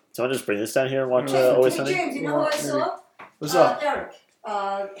go. So I just bring this down here and watch Yeah. Always Hey, Sunny. James, you know who I saw? What's up?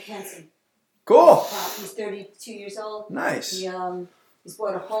 Eric Hansen. Cool. He's 32 years old. Nice. He's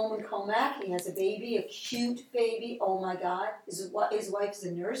bought a home in Comac. He has a baby, a cute baby. Oh my God. His wife's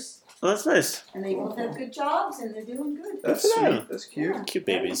a nurse, Oh, that's nice. and they both have good jobs, and they're doing good. That's Good for them. sweet. That's cute. Yeah, Cute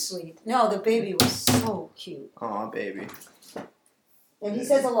very babies. Sweet. No, the baby was so cute. Aw, baby. And he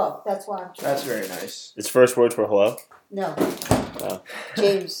says hello. That's why. That's very nice. His first words were hello. No. Oh.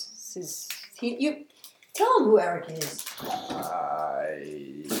 James is. You tell him who Eric is.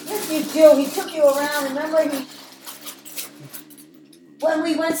 Yes, you do. He took you around. Remember, when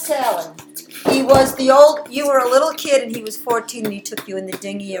we went sailing, he was the old. You were a little kid, and he was 14, and he took you in the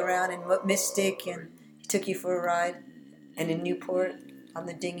dinghy around in Mystic, and he took you for a ride, and in Newport on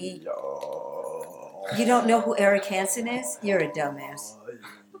the dinghy. You don't know who Eric Hansen is? You're a dumbass.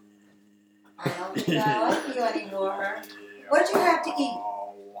 I don't think I like you anymore. What'd you have to eat?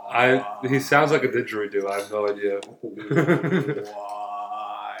 He sounds like a didgeridoo. I have no idea.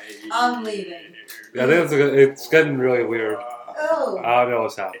 I'm leaving. Yeah, I think it's getting really weird. Oh. I don't know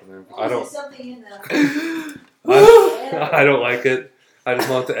what's happening. I Oh, don't. there's something in the. I, I don't like it. I just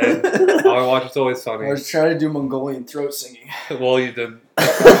want it to end. All I watch It's Always I Sunny. was trying to do Mongolian throat singing. Well, you didn't. I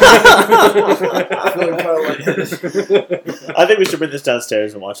feel like kind of like I think we should bring this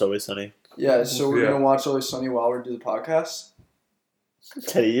downstairs and watch Always Sunny. Yeah, so we're Yeah. gonna watch Always Sunny while we do the podcast.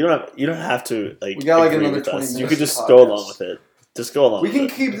 Teddy, you don't have to like. We got, like, agree another with 20 us. You minutes could of just podcast. go along with it. Just go along. We with can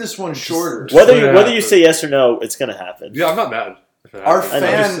it. keep this one shorter. Whether Yeah. you say yes or no, it's gonna happen. Yeah, I'm not mad. if it Our happens. I know.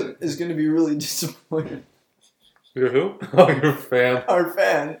 fan is gonna be really disappointed. You're who? Oh, you're a fan. Our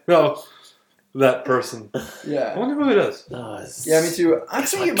fan. No, that person. I Yeah. wonder who it is. Oh, it's- Yeah, me too. I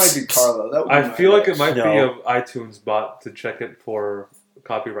think it might be Carlo. That would be I my feel like guess. it might be No. an iTunes bot to check it for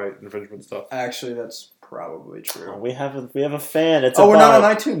copyright infringement stuff. Actually, that's probably Oh, true. we have a fan. It's Oh, we're not bot.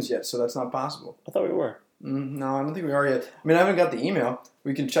 on iTunes yet, so that's not possible. I thought we were. No, I don't think we are yet. I mean, I haven't got the email.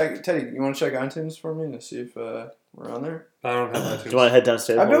 We can check. Teddy, you want to check iTunes for me to see if we're on there? I don't have iTunes. Do you want to head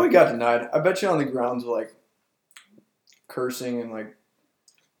downstairs? I bet more? we got denied. I bet you on the grounds of like cursing and like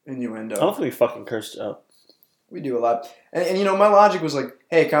innuendo. I don't think we fucking cursed up. We do a lot. And you know, my logic was like,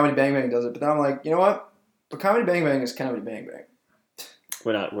 hey, Comedy Bang Bang does it. But then I'm like, you know what? But Comedy Bang Bang is Comedy Bang Bang.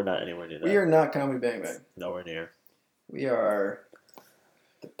 We're not anywhere near that. We are not Comedy Bang Bang. Nowhere near. We are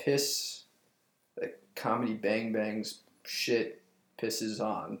the piss that Comedy Bang Bang's shit pisses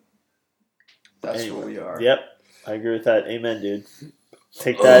on. That's Anyway. what we are. Yep, I agree with that. Amen, dude.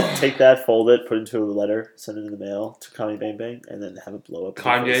 Take that, fold it, put it into a letter, send it in the mail to Kanye Bang Bang, and then have it blow up. in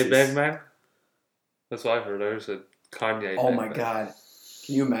their Kanye faces. Bang Bang? That's what I heard. I heard said Kanye Oh Bang my Bang. god.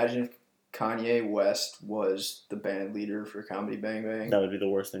 Can you imagine if Kanye West was the band leader for Comedy Bang Bang? That would be the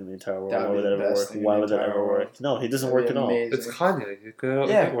worst thing in the entire world. That Why would would be that the ever best work? thing in Why the would that entire ever work? world. No, he doesn't That'd work be at all. amazing. It's Kanye. You could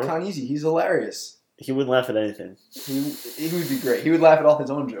Yeah, it work. Kanye's he's hilarious. He wouldn't laugh at anything. He would be great. He would laugh at all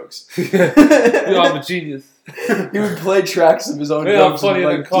his own jokes. You know, I'm a genius. He would play tracks of his own Yeah, I'm jokes funnier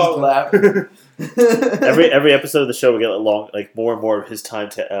and than like just Colin. laugh. Every episode of the show would get more and more of his time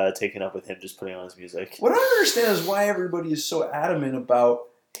taken up with him just putting on his music. What I don't understand is why everybody is so adamant about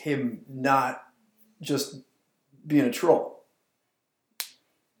him not just being a troll.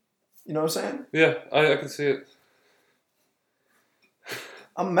 You know what I'm saying? Yeah, I can see it.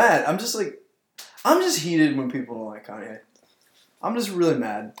 I'm mad. I'm just heated when people don't like Kanye. I'm just really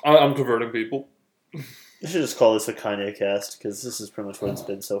mad. I'm converting people. You should just call this a Kanye cast because this is pretty much what it's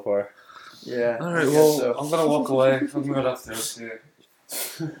been so far. Yeah. All I right, guess well, so. I'm gonna walk away. I'm gonna go downstairs.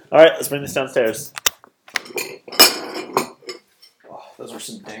 Yeah. All right, let's bring this downstairs. Oh, those are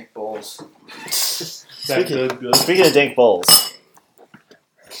some dank bowls. That good. Speaking of dank bowls.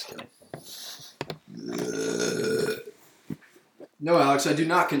 Just kidding. No, Alex, I do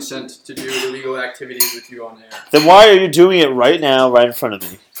not consent to do illegal activities with you on air. Then why are you doing it right now, right in front of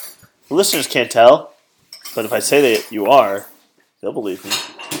me? The listeners can't tell, but if I say that you are, they'll believe me.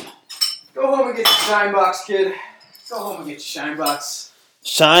 Go home and get your shine box, kid. Go home and get your shine box.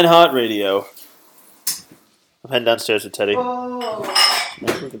 Shine Hot Radio. I'm heading downstairs with Teddy. Oh. We're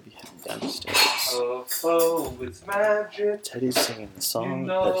gonna be heading downstairs. Oh, it's magic. Teddy's singing the song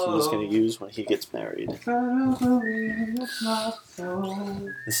that he's gonna use when he gets married. I don't believe it's not so.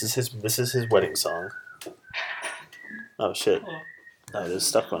 This is his wedding song. Oh shit. Oh, there's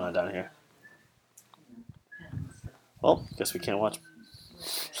stuff going on down here. Well, guess we can't watch.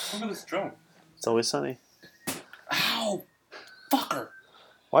 Look at this drone. It's Always Sunny. Ow! Fucker!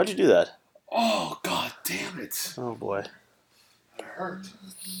 Why'd you do that? Oh, god damn it. Oh boy. It hurt.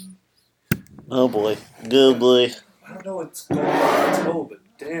 Oh boy. Good boy. I don't know what's going on with my toe, but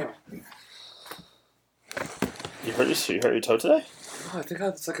damn. You hurt your toe today? Oh, I think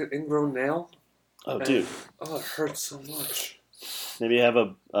it's like an ingrown nail. Oh dude. Oh, it hurts so much. Maybe you have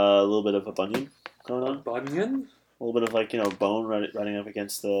a little bit of a bunion going on? Bunion? A little bit of like, bone running up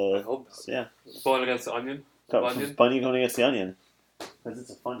against I the... hope. Yeah. Bone against the onion? Bunion? Bunion going against the onion. Because it's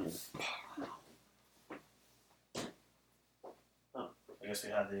a funyun. Oh, I guess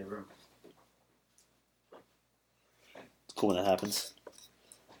we have the room. It's cool when that happens.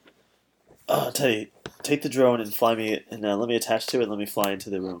 Teddy, take the drone and fly me, and let me attach to it and let me fly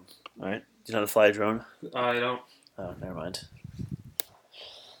into the room. Alright? Do you know how to fly a drone? I don't. Oh, never mind.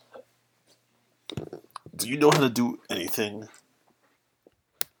 Do you know how to do anything?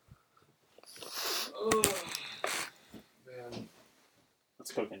 Man.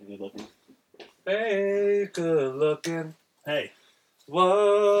 Let's cook and good looking. Hey, good looking. Hey.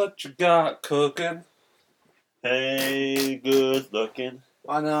 What you got cooking? Hey, good looking.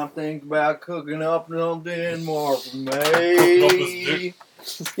 Why not think about cooking up something more for Cooking up this me? dick.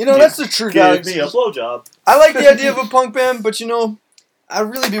 You know, that's the truth, Give Alex. me a blowjob. I like the idea of a punk band, but I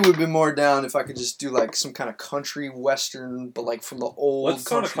really would be more down if I could just do like some kind of country western, but like from the old What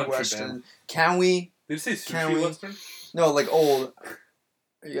sort of country country western. band? Can we? Did you say Can sushi we- western? No, like old.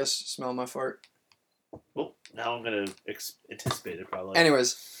 You guys smell my fart? Well, now I'm gonna anticipate it probably.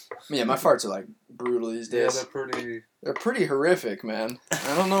 Anyways, yeah, my farts are like brutal these Yeah, days. they're pretty. They're pretty horrific, man.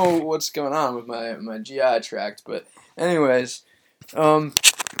 I don't know what's going on with my GI tract, but anyways,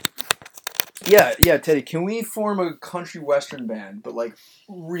 yeah, Teddy, can we form a country western band, but like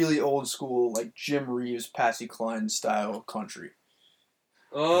really old school, like Jim Reeves, Patsy Cline style country?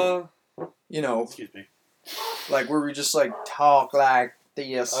 You know, Excuse me. like where we just like talk like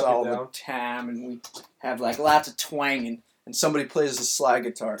this I'll be all the down. time, and we have like lots of twanging, and somebody plays the slide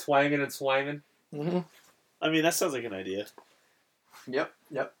guitar. Twanging and swanging. Mm-hmm. I mean, that sounds like an idea. Yep,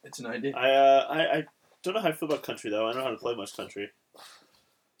 it's an idea. I don't know how I feel about country though. I don't know how to play much country.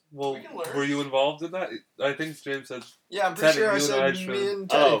 Well, We can learn. were you involved in that? I think James said. Yeah, I'm Teddy, pretty sure I you and said I me should- and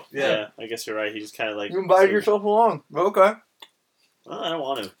Teddy. Oh, Yeah. yeah. I guess you're right. He just kind of like. You invited yourself along. Okay. Well, I don't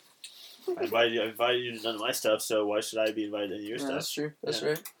want to. I invited you to none of my stuff, so why should I be invited to any of your Yeah, stuff? that's true. That's Yeah.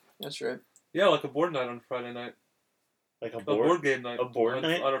 right. That's right. Yeah, like a board night on Friday night. Like a A board. board game night. a board on,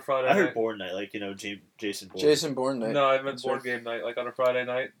 night? on a Friday I heard night. board night, like Jason Bourne. Jason Bourne night. No, I meant That's board right. game night, like on a Friday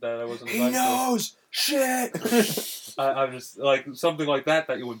night that I wasn't He invited knows shit. to. I'm just like something like that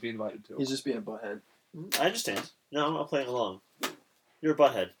you would be invited to. He's just being a butthead. I understand. No, I'm not playing along. You're a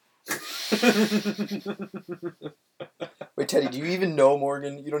butthead. Wait, Teddy, do you even know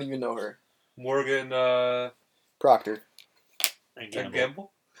Morgan? You don't even know her. Morgan Proctor. And and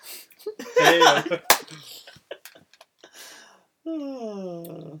gamble. Gamble. Hey,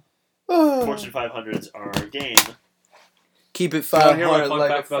 Fortune 500s are our game. Keep it you want to hear my 500 fun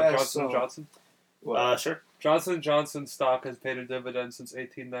like a fact about fast Johnson song. Johnson? What? Sure. Johnson Johnson stock has paid a dividend since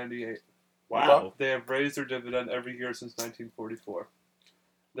 1898. Wow. They have raised their dividend every year since 1944.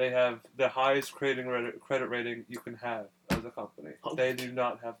 They have the highest credit rating you can have as a company. Oh. They do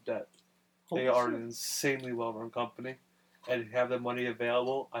not have debt. They are an insanely well-run company, and if you have the money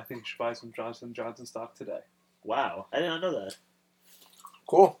available, I think you should buy some Johnson Johnson stock today. Wow. I did not know that.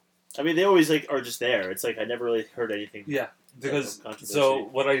 Cool. I mean, they always are just there. It's like I never really heard anything. Yeah, because Controversy. so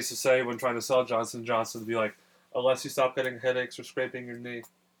what I used to say when trying to sell Johnson Johnson would be like, unless you stop getting headaches or scraping your knee,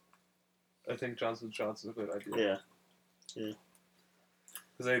 I think Johnson Johnson's a good idea. Yeah.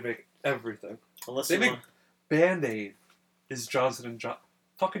 Because they make everything. Unless They you make want- Band-Aid is Johnson and Johnson.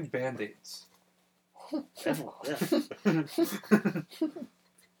 Fucking Band-Aids. yeah.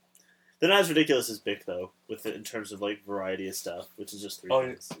 They're not as ridiculous as Bic though, in terms of like variety of stuff, which is just three Oh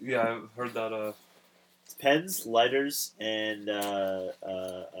things. yeah, I've heard that. It's pens, lighters, and there's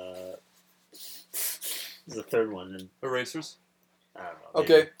a third one, and Erasers, I don't know.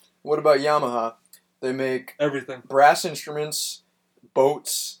 Okay. What about Yamaha? They make everything. brass instruments,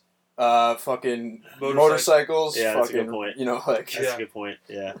 boats, fucking Motorcycle. motorcycles. Yeah, that's a fucking, good point. You know, like That's Yeah. a good point.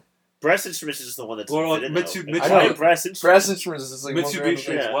 Yeah, brass instruments is just the one that's Or like fit in, though. Mitsubishi- Like, I why know. brass instruments. brass instruments is like one random Mitsubishi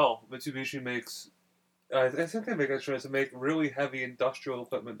thing. as Yeah. well. Mitsubishi makes. I think they make instruments. They make really heavy industrial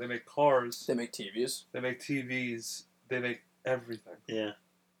equipment. They make cars. They make TVs. They make TVs. They make everything. Yeah,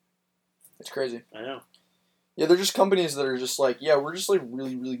 It's crazy. I know. Yeah, they're just companies that are just like, yeah, we're just like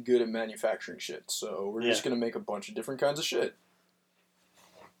really, really good at manufacturing shit. So we're just Yeah. gonna make a bunch of different kinds of shit.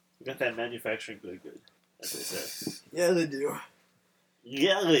 We got that manufacturing good, as they say. Yeah, they do.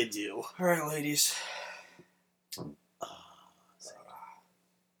 Yeah, they do. All right, ladies.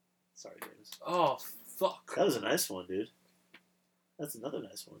 Sorry, James. Oh fuck! That was a nice one, dude. That's another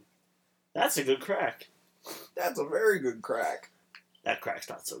nice one. That's a good crack. That's a very good crack. That crack's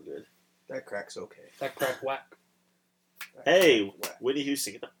not so good. That crack's okay. That crack whack. Hey, Whitney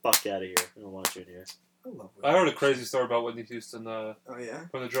Houston, get the fuck out of here. I don't want you in here. I love I heard a crazy story about Whitney Houston Oh yeah.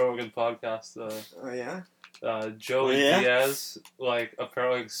 from the Joe Rogan podcast. Oh yeah. Joey Oh, yeah? Diaz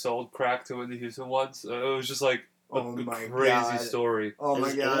apparently sold crack to Whitney Houston once. It was just like a Oh my crazy God. story. Oh my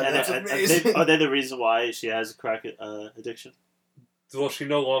Is- god, and- that's and- and amazing. are they the reason why she has a crack addiction? Well, she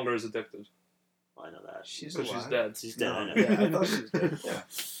no longer is addicted I know that. She's because alive. she's dead. She's dead. I know. Yeah, I thought she was dead. Yeah.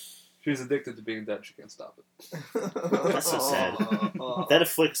 She's addicted to being dead. She can't stop it. That's so sad. Aw. That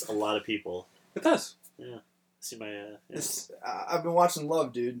afflicts a lot of people. It does. See my yeah. I've been watching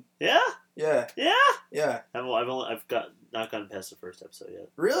Love, dude. Yeah? Yeah, Yeah. yeah. I've not gotten past the first episode yet.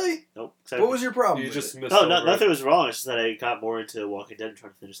 Really? Nope. What was your problem? You with just it? missed No, over nothing it. was wrong. It's just that I got more into Walking Dead and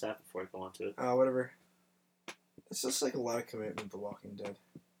trying to finish that before I go on to it. Whatever. It's just like a lot of commitment to Walking Dead.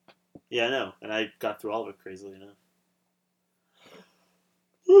 Yeah, I know. And I got through all of it crazily enough.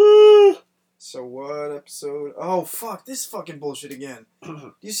 So what episode? Oh fuck! This fucking bullshit again.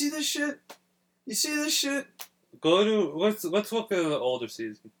 Do you see this shit? You see this shit? Go to let's look at the older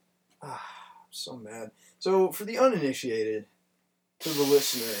season. I'm so mad. So for the uninitiated, to the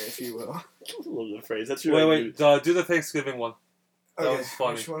listener, if you will. I love the phrase. That's your Wait. Do the Thanksgiving one. That Okay, was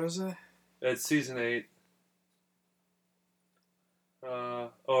funny. which one is that? It's season 8.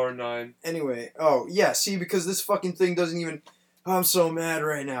 Or 9. Anyway, see, because this fucking thing doesn't even... I'm so mad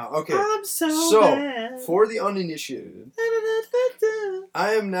right now. Okay, I'm so mad. for the uninitiated,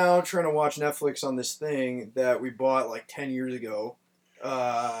 I am now trying to watch Netflix on this thing that we bought like 10 years ago.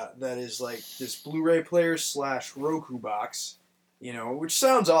 That is like this Blu-ray player / Roku box, which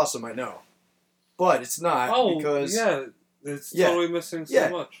sounds awesome, I know, but it's not because it's totally missing so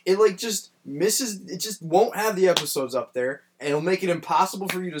much. It like just misses. It just won't have the episodes up there, and it'll make it impossible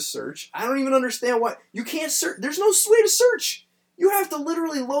for you to search. I don't even understand why you can't search. There's no way to search. You have to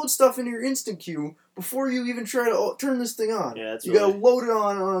literally load stuff into your instant queue before you even try to turn this thing on. Yeah, that's you gotta load it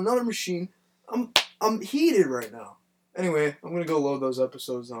on another machine. I'm heated right now. Anyway, I'm gonna go load those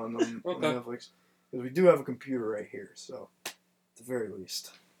episodes on Netflix because we do have a computer right here. So, at the very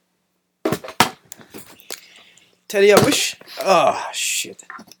least, Teddy, I wish. Oh shit!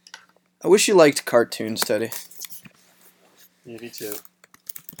 I wish you liked cartoons, Teddy. Yeah, me too.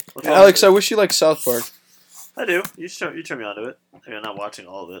 Alex, I wish you liked South Park. I do. You turn me onto it. I'm not watching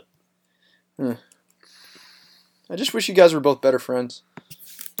all of it. I just wish you guys were both better friends.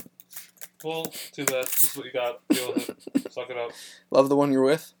 Well, too bad. This is what you got. Deal with it. Suck it up. Love the one you're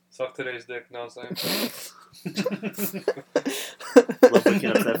with? Suck today's dick. Now I'm saying. Love waking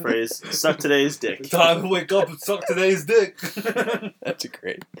up to that phrase. Suck today's dick. Time to wake up and suck today's dick. That's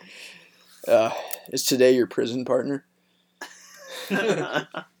great. Is today your prison partner?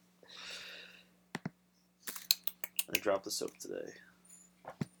 I dropped the soap today.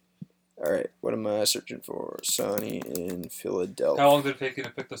 All right, what am I searching for? Sunny in Philadelphia. How long did it take you to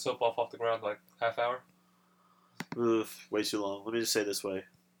pick the soap off the ground? Like half hour? Oof, way too long. Let me just say it this way.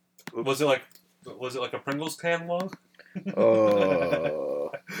 Oops. Was it like a Pringles can long?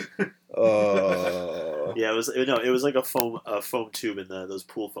 Yeah, it was like a foam tube in those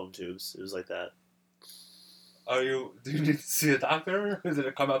pool foam tubes. It was like that. Do you need to see a doctor? Did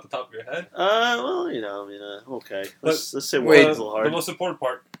it come out the top of your head? Well, okay. Let's say wait, a little hard. The most important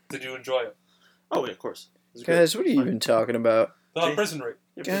part, did you enjoy it? Oh, yeah, of course. Guys, what are you even talking about? The prison rape.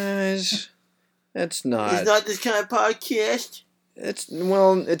 Guys, that's not... It's not this kind of podcast.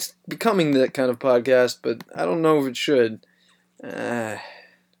 It's becoming that kind of podcast, but I don't know if it should. Yeah.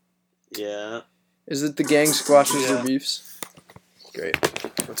 Is it the gang squashes their beefs? Great.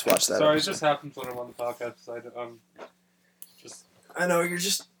 Let's watch that. Sorry, episode. it just happens when I'm on the podcast. I know you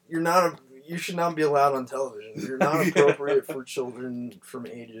should not be allowed on television. You're not appropriate for children from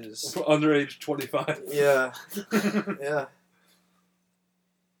ages under age 25. Yeah. Yeah.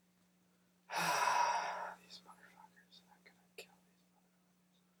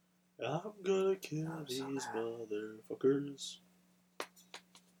 I'm gonna kill these motherfuckers.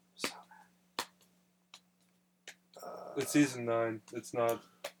 It's season 9. It's not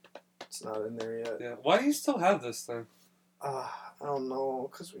in there yet. Yeah. Why do you still have this thing? I don't know,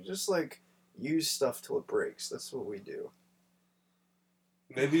 because we just use stuff till it breaks. That's what we do.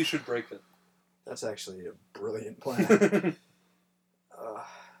 Maybe you should break it. That's actually a brilliant plan.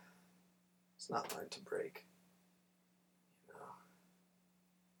 It's not mine to break.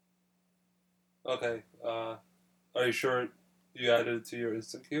 Okay. Are you sure you added it to your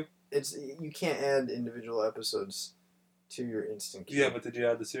instant queue? You can't add individual episodes to your instant queue. Yeah, but did you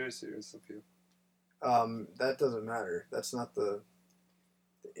add the series to your instant queue? That doesn't matter. That's not the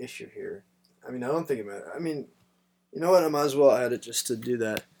issue here. I mean, I don't think it matters. I mean, you know what? I might as well add it just to do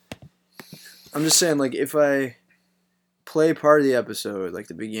that. I'm just saying, if I play part of the episode,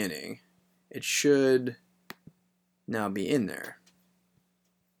 the beginning, it should now be in there.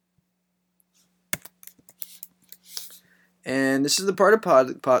 And this is the part of The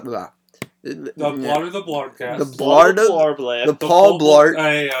Blart of the Blartcast. The Blart of the Paul Blart.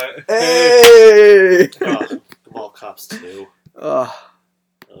 Hey! Mall Cops 2. Ugh.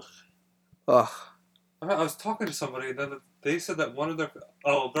 I was talking to somebody, and then they said that one of their...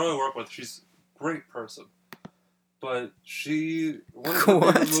 Oh, a girl I work with, she's a great person. But one of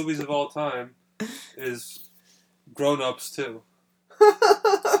her favorite movies of all time is Grown Ups 2.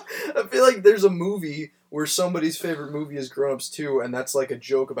 I feel like there's a movie where somebody's favorite movie is Grown Ups 2, and that's a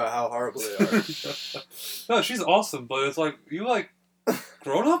joke about how horrible they are. No, she's awesome, but it's you like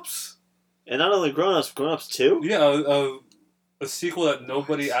Grown Ups? And not only Grown Ups 2? Yeah, a sequel that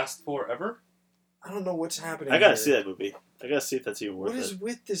nobody asked for ever? I don't know what's happening. I gotta see that movie. I gotta see if that's even worth it. What is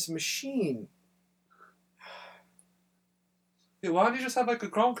with this machine? Yeah, why don't you just have a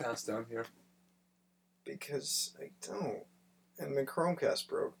Chromecast down here? Because I don't. And the Chromecast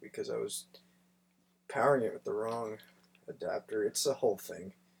broke because I was powering it with the wrong adapter. It's a whole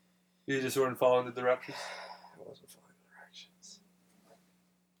thing. You just weren't following the directions? I wasn't following directions.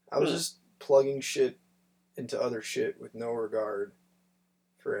 I was just plugging shit into other shit with no regard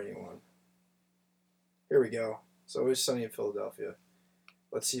for anyone. Here we go. It's always sunny in Philadelphia.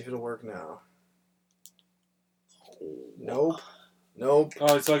 Let's see if it'll work now. Nope.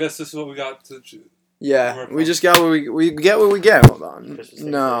 Alright, so I guess this is what we got to choose. Yeah, we just got what we get what we get. Hold on. Christmas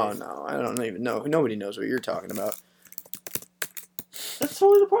No, I don't even know. Nobody knows what you're talking about. That's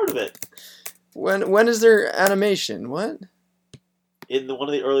totally the part of it. When is there animation? What? In one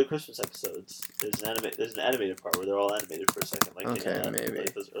of the early Christmas episodes, there's an animated part where they're all animated for a second. Like Okay, maybe.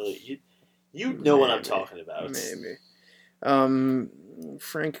 Like those early. You know what I'm talking about. Maybe.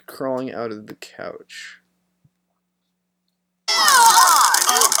 Frank crawling out of the couch.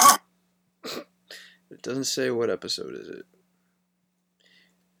 It doesn't say what episode is it.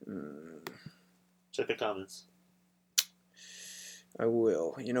 Check the comments. I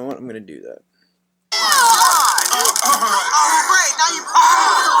will. You know what? I'm gonna do that. Great, now you.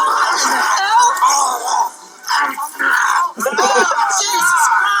 Jesus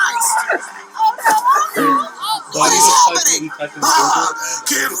Christ! What is happening?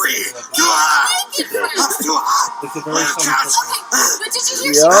 Can we do It's a very funny But did you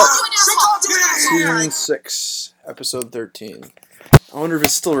hear Yup. Season 6, episode 13. I wonder if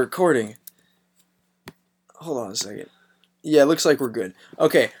it's still recording. Hold on a second. Yeah, it looks like we're good.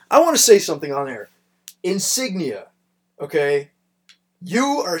 Okay, I want to say something on air. Insignia, okay?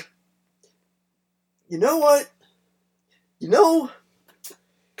 You are... You know what? You know...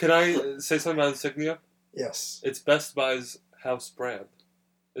 Can I say something about Insignia? Yes. It's Best Buy's house brand.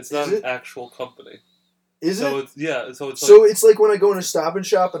 It's not an actual company. Is it? It's, yeah, so it's So it's like when I go in a Stop and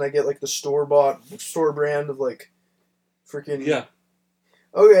Shop and I get like the store-bought, store brand of like freaking... Yeah.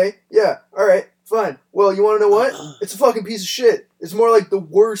 Okay, yeah, alright, fine. Well, you want to know what? It's a fucking piece of shit. It's more like the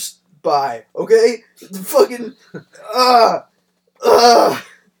worst buy, okay? The fucking...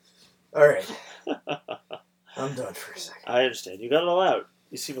 Alright. I'm done for a second. I understand. You got it all out.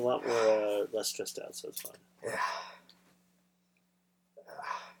 You seem a lot more less stressed out, so it's fine. Yeah.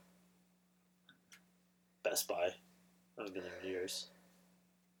 Best Buy. I haven't been there in years.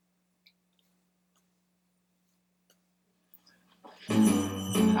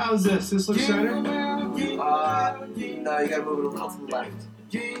 How's this? This looks better? No, you gotta move it a little to the left.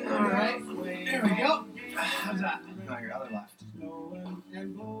 Alright, there we go. How's that? No, your other left.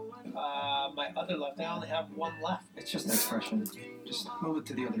 My other left. I only have one left. It's just an expression. Just move it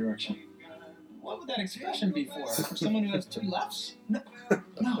to the other direction. What would that expression be for? For someone who has two lefts? No,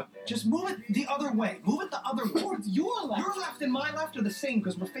 just move it the other way. Move it the other way. Your left. Your left and my left are the same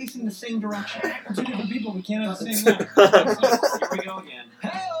because we're facing the same direction. We're two different people. We can't have the same left. Here we go again.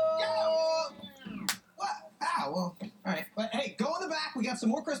 Hey! What? Ah, well, alright. But hey, go in the back. We got some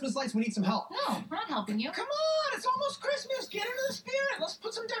more Christmas lights. We need some help. No, we're not helping you. Come on, it's almost Christmas. Get into the spirit. Let's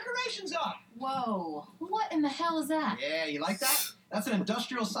put some decorations up. Whoa, what in the hell is that? Yeah, you like that? That's an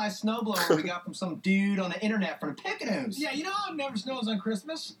industrial-sized snowblower we got from some dude on the internet from Pickadoos. Yeah, you know how it never snows on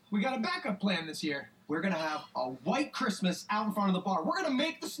Christmas? We got a backup plan this year. We're gonna have a white Christmas out in front of the bar. We're gonna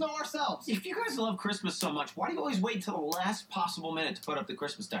make the snow ourselves. If you guys love Christmas so much, why do you always wait till the last possible minute to put up the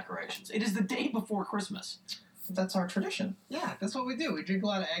Christmas decorations? It is the day before Christmas. That's our tradition. Yeah, that's what we do. We drink a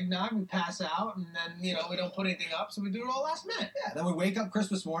lot of eggnog, we pass out, and then, we don't put anything up, so we do it all last minute. Yeah, then we wake up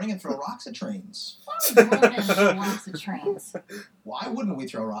Christmas morning and throw rocks at trains. Lots of trains. Why wouldn't we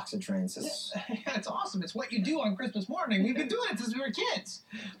throw rocks at trains? Yeah, it's awesome. It's what you do on Christmas morning. We've been doing it since we were kids.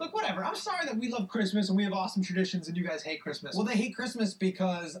 Look, whatever. I'm sorry that we love Christmas and we have awesome traditions and you guys hate Christmas. Well, they hate Christmas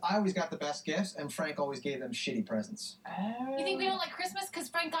because I always got the best gifts and Frank always gave them shitty presents. You think we don't like Christmas because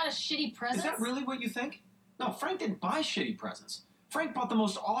Frank got us shitty presents? Is that really what you think? No, Frank didn't buy shitty presents. Frank bought the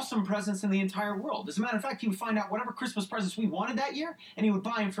most awesome presents in the entire world. As a matter of fact, he would find out whatever Christmas presents we wanted that year, and he would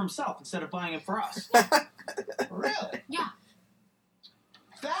buy them for himself instead of buying them for us. Really? Yeah.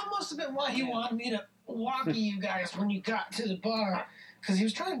 That must have been why he wanted me to walk you guys when you got to the bar. Because he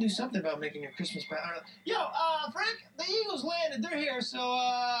was trying to do something about making a Christmas present. Yo, Frank, the Eagles landed. They're here, so,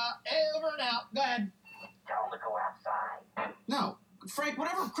 over and out. Go ahead. Tell them to go outside. No. Frank,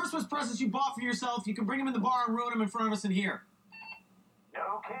 whatever Christmas presents you bought for yourself, you can bring them in the bar and ruin them in front of us in here.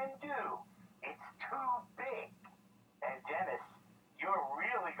 No can do. It's too big. And Dennis, you're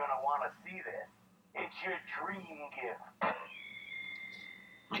really gonna want to see this. It's your dream gift.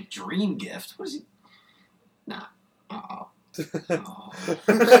 My dream gift? What is it? Nah. Uh-oh. Oh.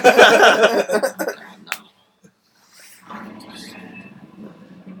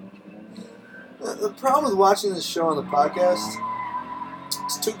 No. The problem with watching this show on the podcast,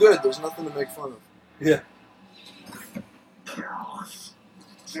 it's too good. There's nothing to make fun of. Yeah.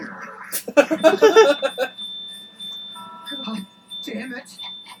 Damn it.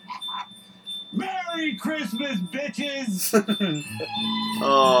 Merry Christmas, bitches!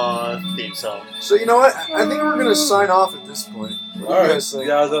 Aw, theme song. So you know what? I think we're gonna sign off at this point. What do you Alright. guys think?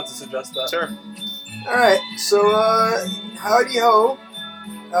 Yeah, I was about to suggest that. Sure. All right. So howdy ho.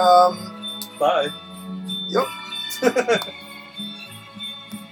 Bye. Yep.